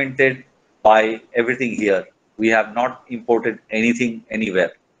 implemented by everything here. We have not imported anything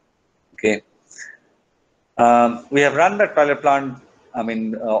anywhere. Okay. We have run that pilot plant, I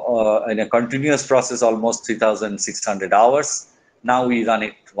mean, in a continuous process, almost 3,600 hours. Now we run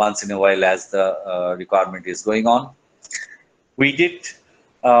it once in a while as the requirement is going on. We did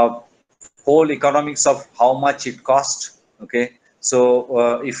whole economics of how much it cost. Okay,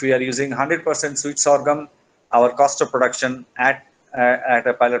 so if we are using 100% sweet sorghum, our cost of production at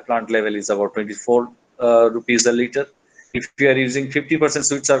a pilot plant level is about 24 rupees a liter. If you are using 50%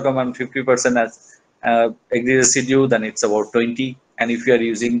 sweet sorghum and 50% as agri residue, then it's about 20. And if you are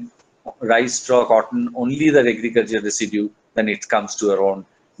using rice, straw, cotton, only the agriculture residue, then it comes to around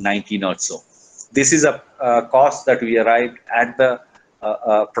 19 or so. This is a cost that we arrived at the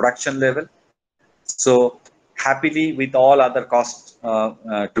production level. So happily, with all other costs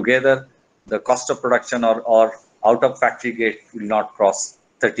together, the cost of production or out of factory gate will not cross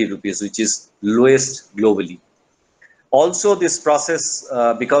 30 rupees, which is lowest globally. Also, this process,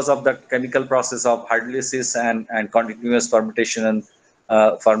 because of the chemical process of hydrolysis and continuous fermentation and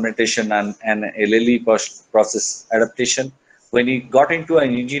LLE process adaptation, when we got into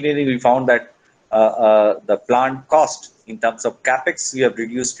an engineering, we found that the plant cost in terms of capex, we have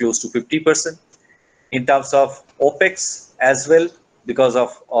reduced close to 50%. In terms of OPEX as well, because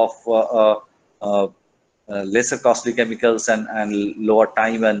of lesser costly chemicals and lower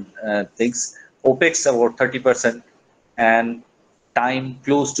time and things, OPEX about 30%, and time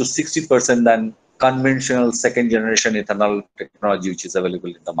close to 60% than conventional second generation ethanol technology which is available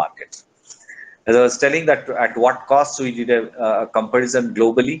in the market. As I was telling that at what cost we did a comparison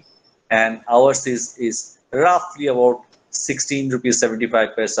globally, and ours is roughly about 16 rupees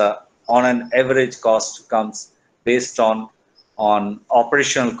 75 paisa on an average cost comes based on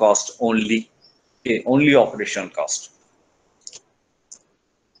operational cost only, okay, only operational cost.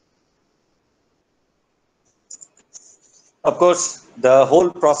 Of course, the whole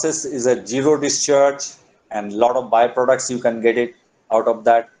process is a zero discharge, and a lot of byproducts you can get it out of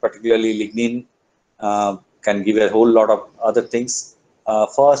that, particularly lignin can give a whole lot of other things.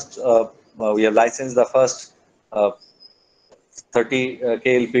 First, we have licensed the first 30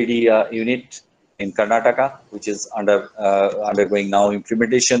 KLPD unit in Karnataka, which is undergoing now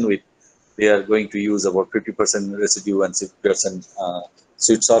implementation. We are going to use about 50% residue and 60%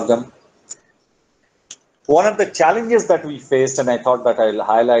 sweet sorghum. One of the challenges that we faced, and I thought that I'll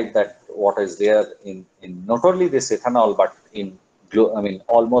highlight that what is there in not only this ethanol, but in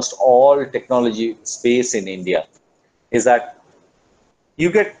almost all technology space in India, is that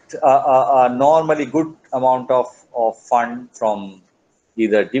you get a normally good amount of fund from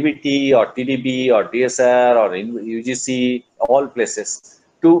either DBT or TDB or DSR or UGC, all places,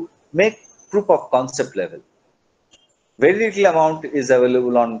 to make proof of concept level. Very little amount is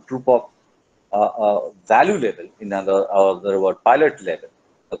available on proof of value level, in other word, pilot level.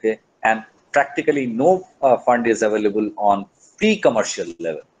 Okay, and practically no fund is available on pre-commercial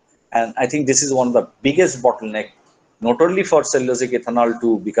level. And I think this is one of the biggest bottleneck, not only for cellulosic ethanol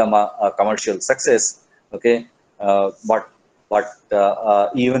to become a commercial success, okay, but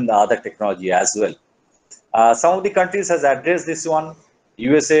even the other technology as well. Some of the countries has addressed this one.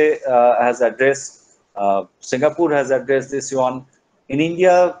 USA has addressed, Singapore has addressed this one. In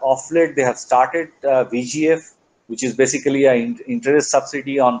India, of late, they have started VGF, which is basically an interest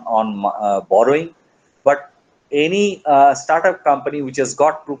subsidy on borrowing. But any startup company which has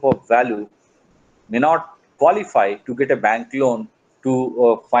got proof of value may not qualify to get a bank loan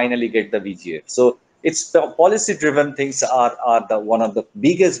to finally get the VGF. So it's the policy-driven things are the one of the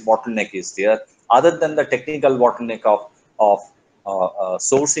biggest bottleneck is there, other than the technical bottleneck of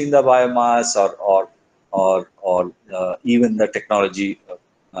sourcing the biomass or even the technology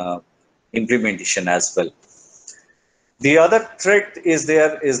implementation as well. The other threat is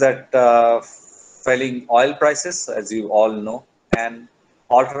that falling oil prices, as you all know, and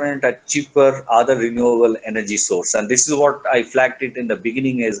alternate and cheaper other renewable energy source. And this is what I flagged it in the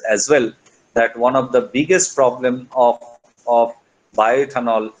beginning as well, that one of the biggest problem of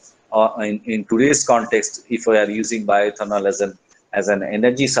bioethanol in today's context, if we are using bioethanol as an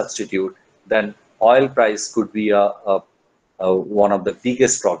energy substitute, then oil price could be one of the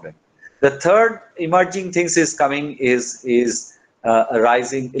biggest problem. The third emerging things is coming is a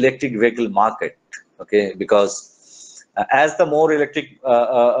rising electric vehicle market. Okay, because as the more electric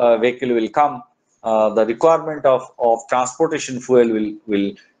vehicle will come, the requirement of transportation fuel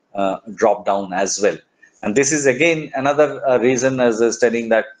will drop down as well. And this is again another reason, as I was telling,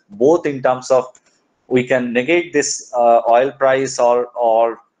 that both in terms of we can negate this oil price or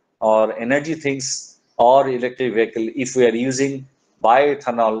energy things or electric vehicle if we are using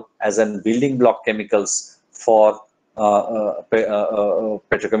bioethanol as a building block chemicals for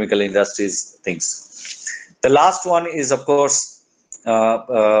petrochemical industries things. The last one is, of course,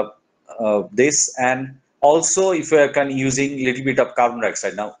 this, and also if we are using a little bit of carbon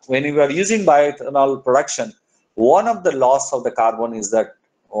dioxide. Now, when we are using bioethanol production, one of the loss of the carbon is that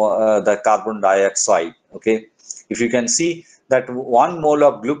the carbon dioxide. Okay, if you can see that 1 mole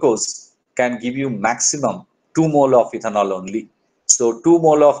of glucose can give you maximum 2 mole of ethanol only. So 2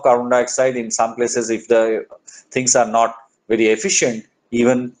 mole of carbon dioxide in some places, if the things are not very efficient,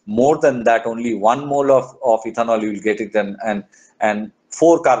 even more than that, only 1 mole of ethanol you will get it, and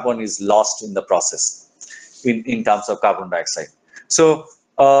 4 carbon is lost in the process in terms of carbon dioxide. So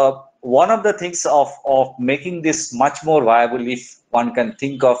one of the things of making this much more viable, if one can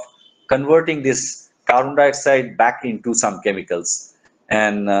think of converting this carbon dioxide back into some chemicals.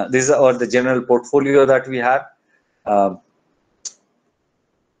 And these are the general portfolio that we have.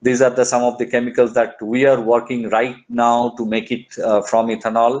 These are some of the chemicals that we are working right now to make it from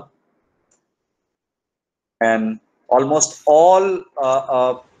ethanol. And almost all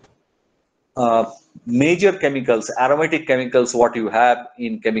major chemicals, aromatic chemicals, what you have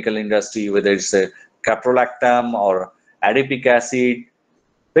in chemical industry, whether it's a caprolactam or adipic acid,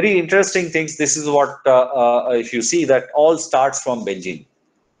 very interesting things. This is what, if you see, that all starts from benzene.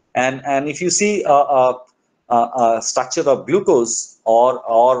 And if you see structure of glucose or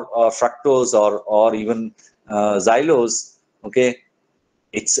fructose or even xylose, okay,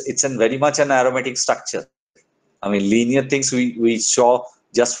 it's very much an aromatic structure. I mean, linear things we show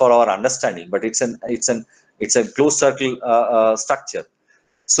just for our understanding, but it's a closed circle structure.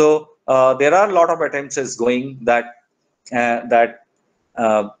 So there are a lot of attempts is going that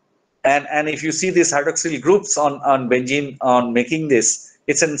and if you see these hydroxyl groups on benzene on making this,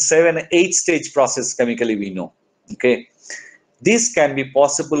 it's a 7-8 stage process chemically, we know. Okay, this can be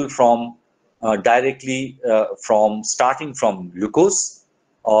possible from directly from starting from glucose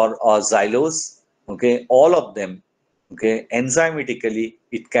or xylose. Okay, all of them. Okay, enzymatically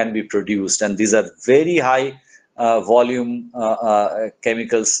it can be produced, and these are very high volume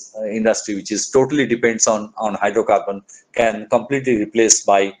chemicals industry, which is totally depends on hydrocarbon, can completely replaced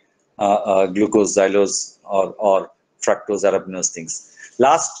by glucose, xylose or fructose, arabinose things.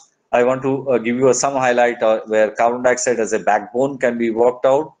 Last, I want to give you some highlight where carbon dioxide as a backbone can be worked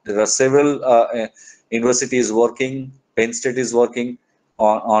out. There are several universities working. Penn State is working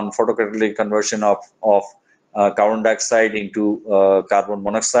on photocatalytic conversion of carbon dioxide into carbon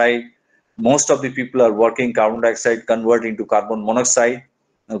monoxide. Most of the people are working carbon dioxide convert into carbon monoxide,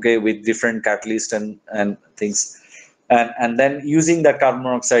 okay, with different catalysts and things, and then using that carbon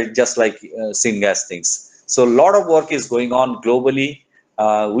monoxide just like syngas things. So a lot of work is going on globally.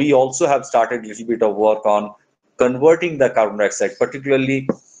 We also have started a little bit of work on converting the carbon dioxide, particularly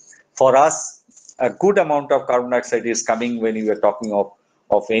for us. A good amount of carbon dioxide is coming when you are talking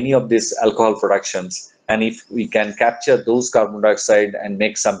of any of these alcohol productions. And if we can capture those carbon dioxide and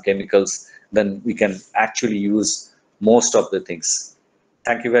make some chemicals, then we can actually use most of the things.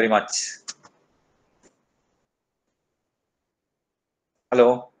 Thank you very much.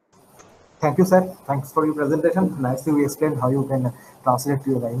 Hello. Thank you, sir. Thanks for your presentation. Nicely we explained how you can translate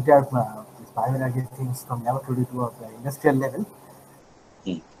your entire bioenergy things from laboratory to the industrial level.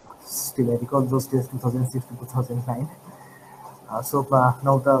 Still, I recall those days, 2006 to 2009. So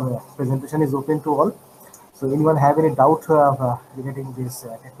now the presentation is open to all. So anyone have any doubt relating this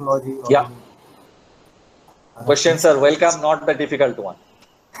technology? Or yeah. Questions are welcome, not the difficult one.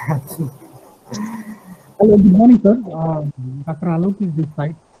 Hello, good morning, sir. Dr. Alok is this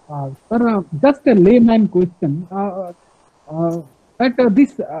side. Sir, just a layman question. That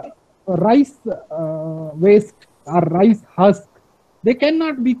this rice waste or rice husk they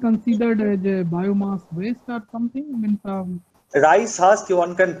cannot be considered as a biomass waste or something. I mean, rice husk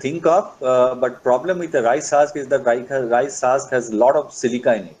one can think of, but problem with the rice husk is that rice husk has a lot of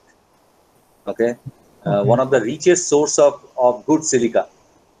silica in it. Okay, one of the richest source of good silica.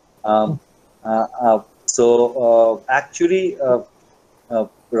 Actually,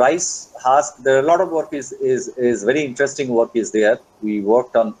 rice husk, there are a lot of work is very interesting work is there. We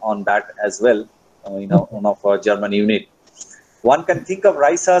worked on that as well. One of our German unit. One can think of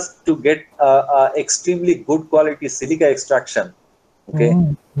rice husk to get extremely good quality silica extraction, okay,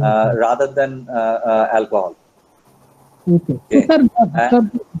 rather than alcohol. Okay. So, sir,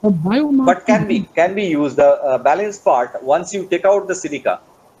 the biomass. But can be used. The balance part, once you take out the silica,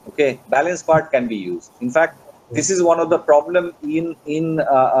 okay, balance part can be used. In fact, this is one of the problem in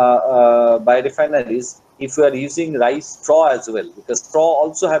biorefineries if you are using rice straw as well, because straw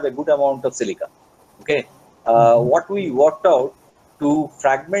also have a good amount of silica. Okay, what we worked out to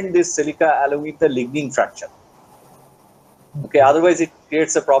fragment this silica along with the lignin fraction. Okay, otherwise it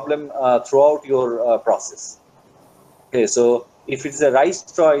creates a problem throughout your process. Okay, so if it's a rice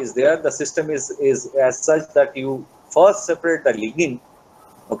straw is there, the system is as such that you first separate the lignin,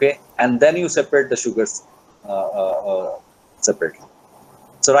 okay, and then you separate the sugars separately.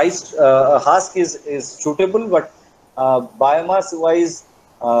 So rice husk is suitable, but biomass wise,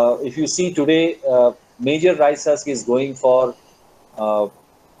 if you see today, major rice husk is going for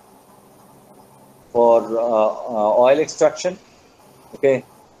oil extraction, okay,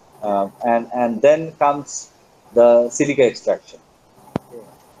 and then comes the silica extraction,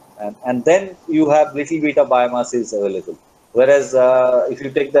 and then you have little bit of biomass is available. Whereas if you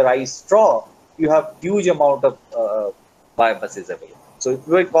take the rice straw, you have huge amount of biomass is available. So it's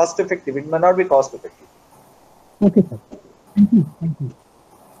very cost effective. It may not be cost effective. Okay, sir. Thank you. Thank you.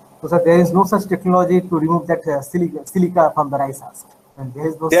 So, sir, there is no such technology to remove that silica from the rice husk. And there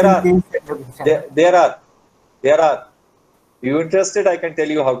is no There are. You interested? I can tell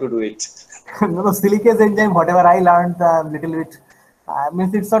you how to do it. No, silicase enzyme, whatever I learned a little bit,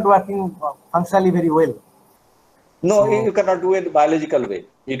 means it's not working functionally very well. No, so, you cannot do it in biological way.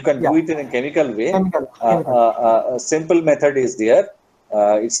 You can do it in a chemical way. A simple method is there.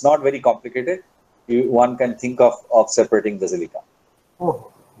 It's not very complicated. One can think of separating the silica.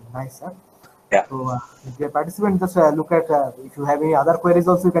 Oh, nice, sir. Yeah. So, dear participant, just look at if you have any other queries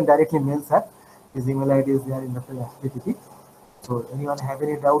also, you can directly mail sir. His email ID is there in the PPT. So, anyone have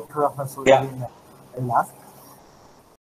any doubt? So, yeah. I'll ask.